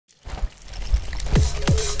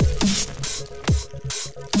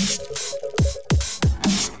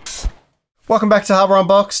Welcome back to Hardware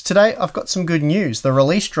Unboxed. Today I've got some good news. The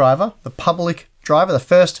release driver, the public driver, the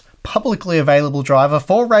first publicly available driver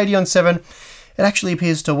for Radeon VII, it actually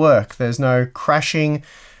appears to work. There's no crashing,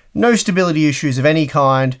 no stability issues of any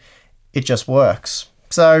kind. It just works.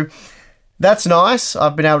 So that's nice.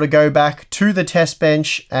 I've been able to go back to the test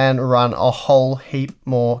bench and run a whole heap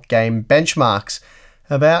more game benchmarks.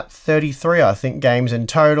 About 33, I think, games in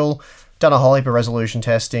total. Done a whole heap of resolution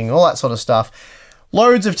testing, all that sort of stuff.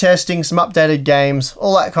 Loads of testing, some updated games,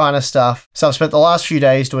 all that kind of stuff. So I've spent the last few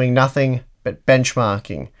days doing nothing but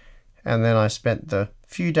benchmarking. And then I spent the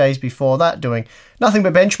few days before that doing nothing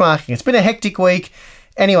but benchmarking. It's been a hectic week.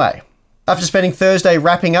 Anyway, after spending Thursday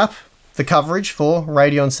wrapping up the coverage for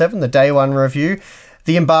Radeon VII, the day one review,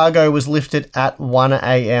 the embargo was lifted at 1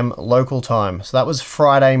 AM local time. So that was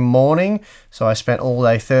Friday morning. So I spent all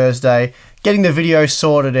day Thursday getting the video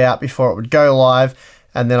sorted out before it would go live.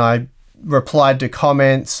 And then I replied to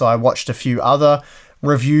comments. I watched a few other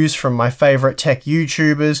reviews from my favorite tech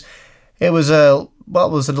YouTubers. It was a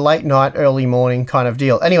late night, early morning kind of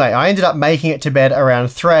deal. Anyway, I ended up making it to bed around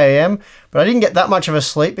 3 AM, but I didn't get that much of a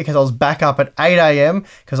sleep because I was back up at 8 AM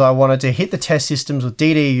because I wanted to hit the test systems with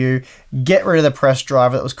DDU, get rid of the press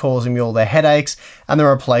driver that was causing me all the headaches, and then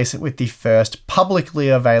replace it with the first publicly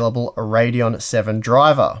available Radeon VII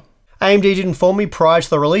driver. AMD did inform me prior to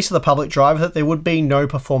the release of the public driver that there would be no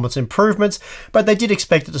performance improvements, but they did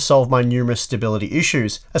expect it to solve my numerous stability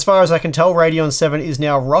issues. As far as I can tell, Radeon VII is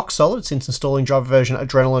now rock solid since installing driver version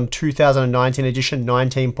Adrenalin 2019 edition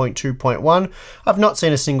 19.2.1. I've not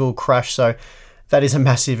seen a single crash, so that is a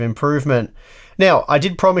massive improvement. Now, I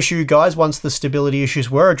did promise you guys once the stability issues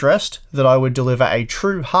were addressed that I would deliver a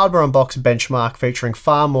true Hardware Unboxed benchmark featuring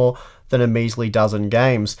far more than a measly dozen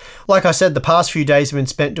games. Like I said, the past few days have been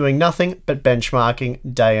spent doing nothing but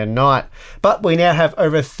benchmarking day and night. But we now have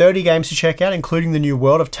over 30 games to check out, including the new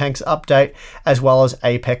World of Tanks update, as well as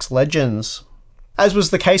Apex Legends. As was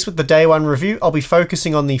the case with the day one review, I'll be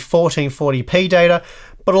focusing on the 1440p data,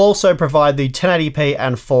 but I'll also provide the 1080p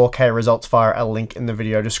and 4K results via a link in the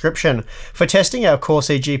video description. For testing, our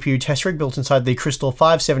Corsair GPU test rig built inside the Crystal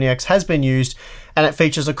 570X has been used, and it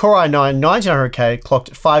features a Core i9 1900K clocked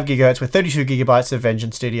at 5GHz with 32GB of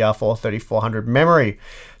Vengeance DDR4 3400 memory.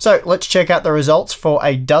 So let's check out the results for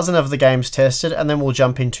a dozen of the games tested, and then we'll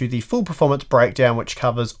jump into the full performance breakdown, which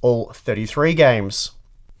covers all 33 games.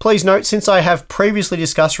 Please note, since I have previously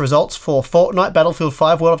discussed results for Fortnite, Battlefield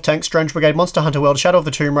 5, World of Tanks, Drones Brigade, Monster Hunter World, Shadow of the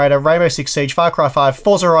Tomb Raider, Rainbow Six Siege, Far Cry 5,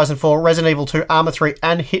 Forza Horizon 4, Resident Evil 2, Arma 3,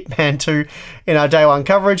 and Hitman 2 in our day one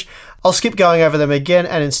coverage, I'll skip going over them again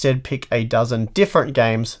and instead pick a dozen different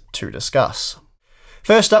games to discuss.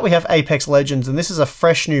 First up, we have Apex Legends, and this is a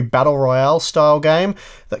fresh new Battle Royale style game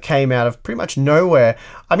that came out of pretty much nowhere.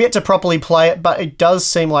 I'm yet to properly play it, but it does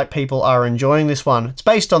seem like people are enjoying this one. It's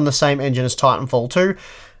based on the same engine as Titanfall 2,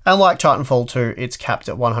 and like Titanfall 2, it's capped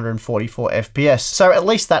at 144 FPS. So at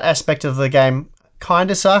least that aspect of the game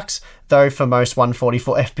kinda sucks, though for most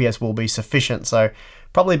 144 FPS will be sufficient, so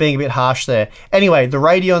probably being a bit harsh there. Anyway, the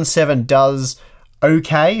Radeon VII does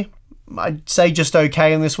okay. I'd say just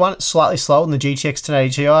okay in this one. It's slightly slower than the GTX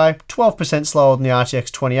 1080 Ti, 12% slower than the RTX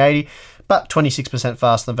 2080, but 26%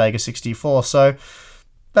 faster than Vega 64, so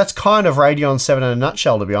that's kind of Radeon VII in a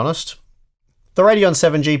nutshell, to be honest. The Radeon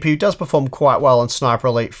VII GPU does perform quite well on Sniper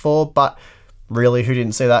Elite 4, but really, who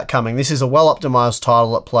didn't see that coming? This is a well-optimized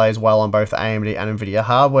title that plays well on both AMD and NVIDIA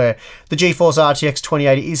hardware. The GeForce RTX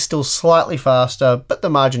 2080 is still slightly faster, but the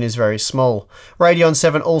margin is very small. Radeon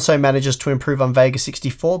VII also manages to improve on Vega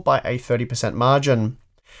 64 by a 30% margin.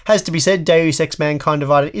 Has to be said, Deus Ex Mankind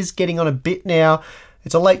Divided is getting on a bit now.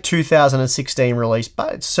 It's a late 2016 release,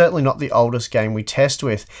 but it's certainly not the oldest game we test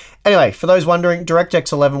with. Anyway, for those wondering,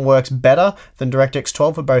 DirectX 11 works better than DirectX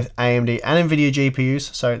 12 for both AMD and NVIDIA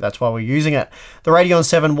GPUs, so that's why we're using it. The Radeon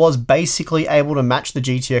VII was basically able to match the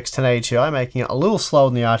GTX 1080 Ti, making it a little slower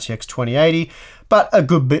than the RTX 2080, but a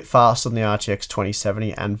good bit faster than the RTX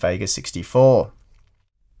 2070 and Vega 64.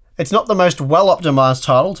 It's not the most well-optimized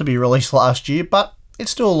title to be released last year, but it's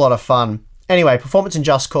still a lot of fun. Anyway, performance in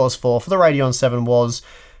Just Cause 4 for the Radeon VII was,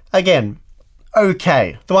 again,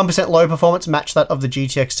 okay. The 1% low performance matched that of the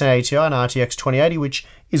GTX 1080 Ti and RTX 2080, which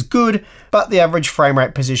is good, but the average frame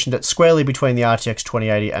rate positioned it squarely between the RTX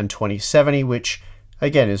 2080 and 2070, which,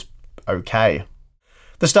 again, is okay.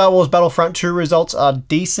 The Star Wars Battlefront 2 results are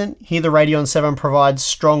decent. Here the Radeon VII provides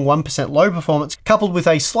strong 1% low performance, coupled with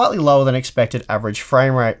a slightly lower than expected average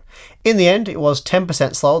frame rate. In the end, it was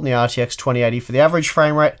 10% slower than the RTX 2080 for the average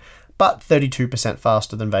frame rate, but 32%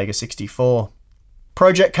 faster than Vega 64.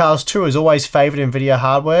 Project Cars 2 has always favoured NVIDIA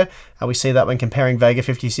hardware, and we see that when comparing Vega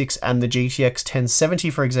 56 and the GTX 1070,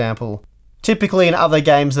 for example. Typically in other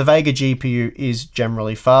games, the Vega GPU is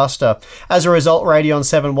generally faster. As a result, Radeon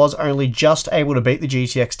VII was only just able to beat the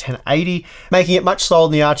GTX 1080, making it much slower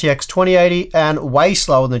than the RTX 2080 and way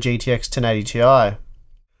slower than the GTX 1080 Ti.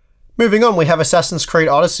 Moving on, we have Assassin's Creed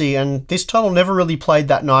Odyssey, and this title never really played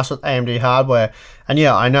that nice with AMD hardware. And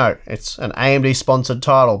yeah, I know, it's an AMD sponsored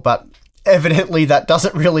title, but evidently that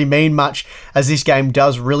doesn't really mean much, as this game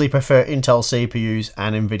does really prefer Intel CPUs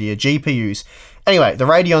and Nvidia GPUs. Anyway, the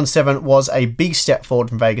Radeon VII was a big step forward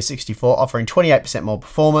from Vega 64, offering 28% more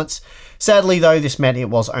performance. Sadly though, this meant it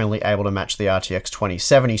was only able to match the RTX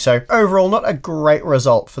 2070, so overall not a great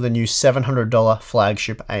result for the new $700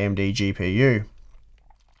 flagship AMD GPU.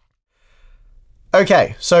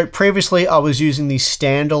 Okay, so previously I was using the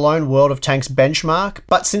standalone World of Tanks benchmark,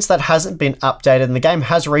 but since that hasn't been updated and the game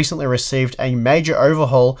has recently received a major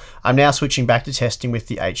overhaul, I'm now switching back to testing with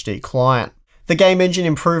the HD client. The game engine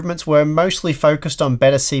improvements were mostly focused on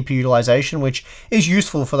better CPU utilization, which is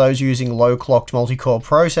useful for those using low clocked multi-core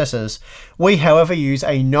processors. We however use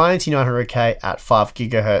a 9900K at 5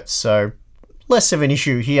 GHz, so less of an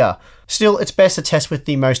issue here. Still, it's best to test with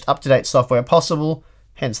the most up-to-date software possible,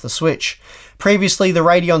 hence the switch. Previously, the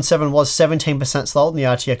Radeon VII was 17% slower than the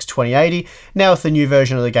RTX 2080, now with the new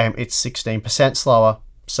version of the game it's 16% slower.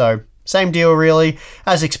 So, same deal really.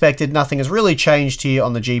 As expected, nothing has really changed here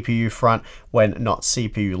on the GPU front when not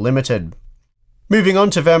CPU limited. Moving on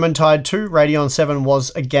to Vermintide 2, Radeon VII was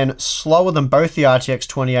again slower than both the RTX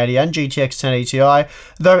 2080 and GTX 1080 Ti,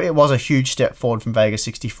 though it was a huge step forward from Vega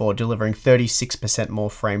 64, delivering 36% more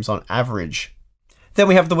frames on average. Then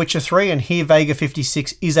we have The Witcher 3, and here Vega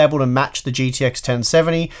 56 is able to match the GTX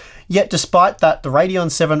 1070, yet despite that, the Radeon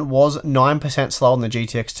VII was 9% slower than the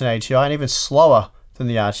GTX 1080 Ti and even slower than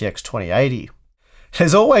the RTX 2080.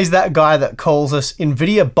 There's always that guy that calls us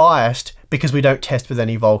Nvidia biased because we don't test with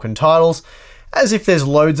any Vulkan titles, as if there's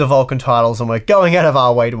loads of Vulkan titles and we're going out of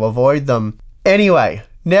our way to avoid them. Anyway,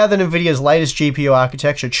 now that Nvidia's latest GPU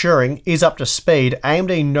architecture, Turing, is up to speed,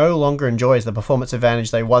 AMD no longer enjoys the performance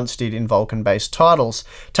advantage they once did in Vulkan-based titles.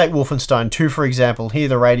 Take Wolfenstein 2 for example, here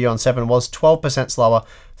the Radeon VII was 12% slower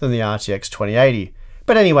than the RTX 2080.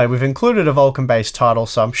 But anyway, we've included a Vulkan-based title,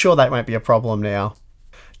 so I'm sure that won't be a problem now.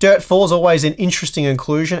 Dirt 4 is always an interesting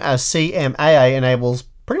inclusion, as CMAA enables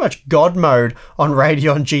pretty much God mode on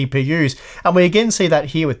Radeon GPUs, and we again see that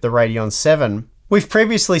here with the Radeon VII. We've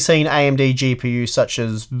previously seen AMD GPUs such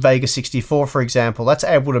as Vega 64 for example, that's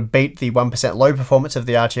able to beat the 1% low performance of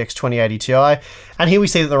the RTX 2080 Ti, and here we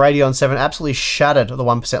see that the Radeon VII absolutely shattered the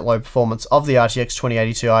 1% low performance of the RTX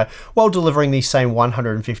 2080 Ti while delivering the same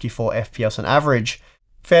 154 FPS on average.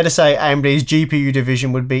 Fair to say AMD's GPU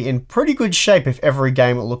division would be in pretty good shape if every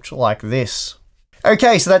game looked like this.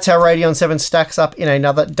 Okay, so that's how Radeon VII stacks up in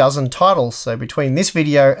another dozen titles. So between this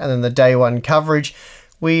video and then the day one coverage,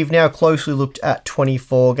 we've now closely looked at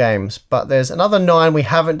 24 games, but there's another 9 we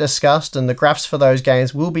haven't discussed, and the graphs for those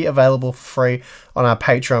games will be available for free on our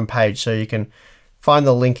Patreon page, so you can find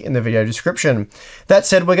the link in the video description. That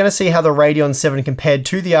said, we're going to see how the Radeon VII compared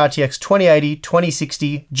to the RTX 2080,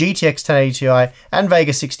 2060, GTX 1080 Ti, and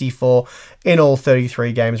Vega 64 in all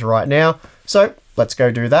 33 games right now. So let's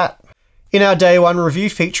go do that. In our day one review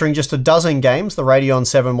featuring just a dozen games, the Radeon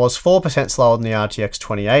VII was 4% slower than the RTX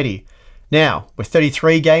 2080. Now, with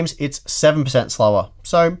 33 games, it's 7% slower,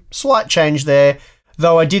 so slight change there,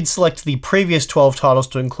 though I did select the previous 12 titles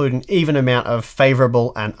to include an even amount of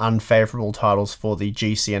favourable and unfavourable titles for the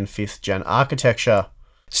GCN 5th gen architecture.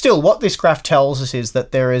 Still, what this graph tells us is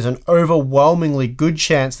that there is an overwhelmingly good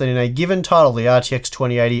chance that in a given title the RTX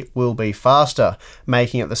 2080 will be faster,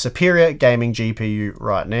 making it the superior gaming GPU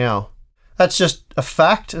right now. That's just a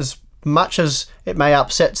fact, as much as it may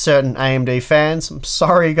upset certain AMD fans. I'm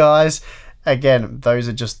sorry guys, again, those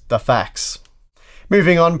are just the facts.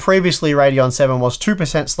 Moving on, previously Radeon VII was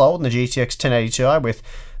 2% slower than the GTX 1080 Ti with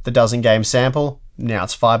the dozen game sample. Now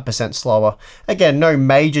it's 5% slower. Again, no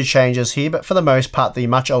major changes here, but for the most part the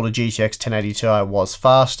much older GTX 1080 Ti was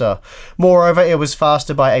faster. Moreover, it was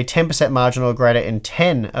faster by a 10% margin or greater in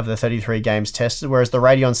 10 of the 33 games tested, whereas the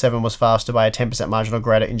Radeon VII was faster by a 10% margin or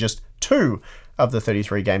greater in just 2 of the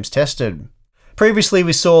 33 games tested. Previously,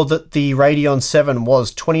 we saw that the Radeon VII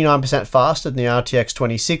was 29% faster than the RTX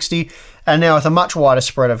 2060, and now with a much wider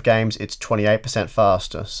spread of games, it's 28%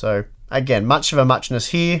 faster. So again, much of a muchness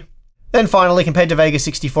here. Then finally, compared to Vega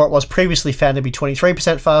 64, it was previously found to be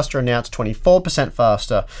 23% faster, and now it's 24%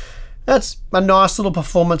 faster. That's a nice little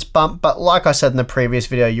performance bump, but like I said in the previous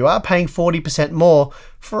video, you are paying 40% more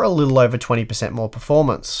for a little over 20% more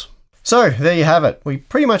performance. So there you have it. We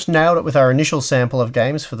pretty much nailed it with our initial sample of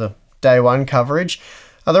games for the day one coverage.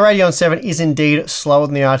 The Radeon VII is indeed slower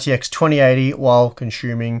than the RTX 2080 while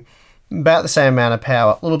consuming about the same amount of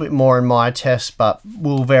power, a little bit more in my test, but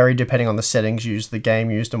will vary depending on the settings used, the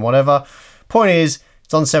game used, and whatever. Point is,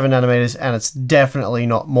 it's on 7 nanometers, and it's definitely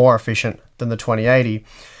not more efficient than the 2080.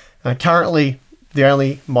 Currently, the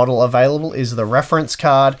only model available is the reference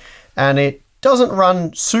card, and it doesn't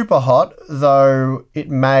run super hot, though it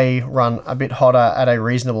may run a bit hotter at a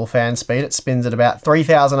reasonable fan speed. It spins at about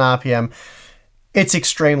 3000 RPM. It's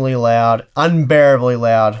extremely loud, unbearably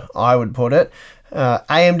loud, I would put it.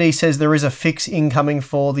 AMD says there is a fix incoming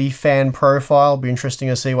for the fan profile. Be interesting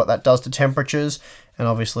to see what that does to temperatures, and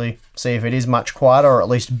obviously see if it is much quieter or at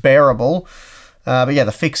least bearable. But yeah,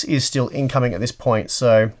 the fix is still incoming at this point.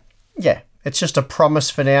 So yeah, it's just a promise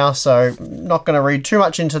for now. So not going to read too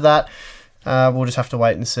much into that. We'll just have to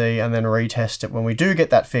wait and see and then retest it when we do get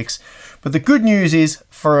that fix. But the good news is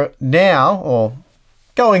for now, or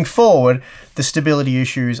going forward, the stability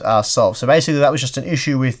issues are solved. So basically that was just an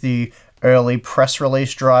issue with the early press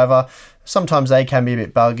release driver. Sometimes they can be a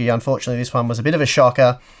bit buggy. Unfortunately, this one was a bit of a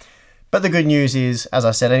shocker. But the good news is, as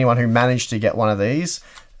I said, anyone who managed to get one of these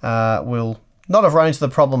will not have run into the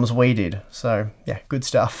problems we did. So yeah, good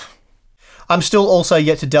stuff. I'm still also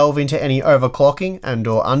yet to delve into any overclocking and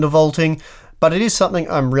or undervolting, but it is something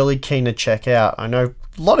I'm really keen to check out. I know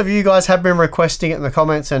a lot of you guys have been requesting it in the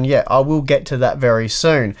comments, and yeah, I will get to that very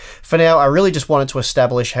soon. For now, I really just wanted to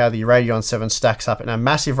establish how the Radeon VII stacks up in a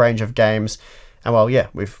massive range of games, and well, yeah,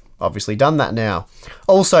 we've obviously done that now.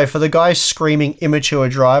 Also, for the guys screaming immature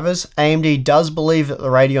drivers, AMD does believe that the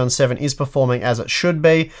Radeon VII is performing as it should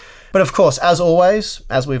be, but of course, as always,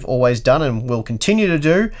 as we've always done and will continue to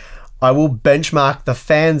do, I will benchmark the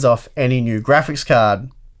fans off any new graphics card.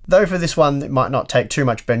 Though for this one, it might not take too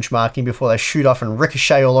much benchmarking before they shoot off and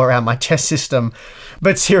ricochet all around my test system.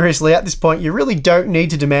 But seriously, at this point, you really don't need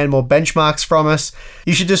to demand more benchmarks from us.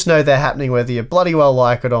 You should just know they're happening whether you bloody well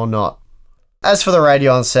like it or not. As for the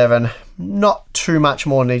Radeon VII, not too much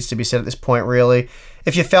more needs to be said at this point, really.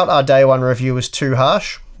 If you felt our day one review was too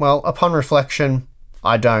harsh, well, upon reflection,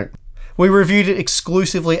 I don't. We reviewed it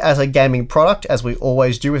exclusively as a gaming product, as we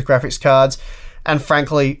always do with graphics cards, and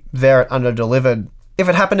frankly, there it under-delivered. If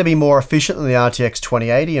it happened to be more efficient than the RTX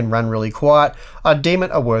 2080 and run really quiet, I'd deem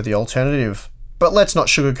it a worthy alternative. But let's not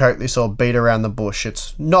sugarcoat this or beat around the bush.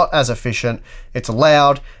 It's not as efficient, it's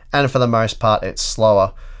loud, and for the most part, it's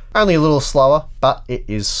slower. Only a little slower, but it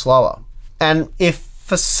is slower. And if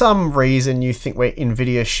for some reason you think we're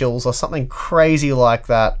Nvidia shills or something crazy like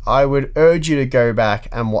that, I would urge you to go back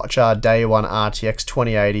and watch our day one RTX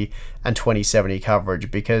 2080 and 2070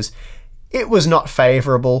 coverage, because it was not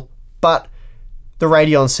favorable, but the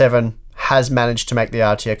Radeon VII has managed to make the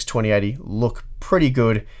RTX 2080 look pretty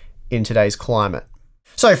good in today's climate.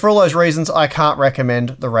 So for all those reasons, I can't recommend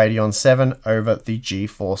the Radeon VII over the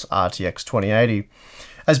GeForce RTX 2080.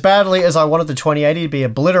 As badly as I wanted the 2080 to be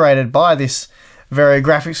obliterated by this very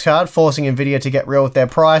graphics card, forcing Nvidia to get real with their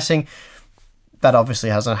pricing, that obviously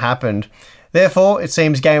hasn't happened. Therefore, it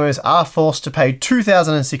seems gamers are forced to pay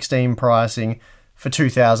 2016 pricing for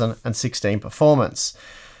 2016 performance.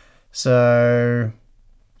 So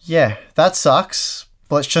yeah, that sucks.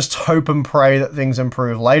 Let's just hope and pray that things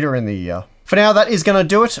improve later in the year. For now, that is going to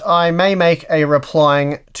do it. I may make a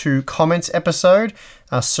replying to comments episode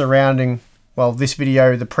surrounding, well, this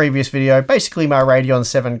video, the previous video, basically my Radeon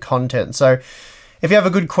VII content. So if you have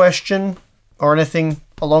a good question or anything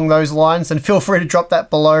along those lines, then feel free to drop that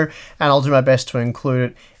below, and I'll do my best to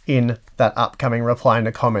include it in that upcoming replying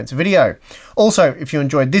to comments video. Also, if you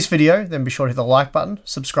enjoyed this video, then be sure to hit the like button,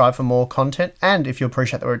 subscribe for more content, and if you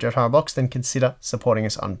appreciate the work of Unboxed, then consider supporting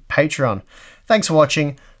us on Patreon. Thanks for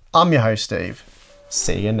watching. I'm your host, Steve.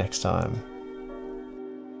 See you next time.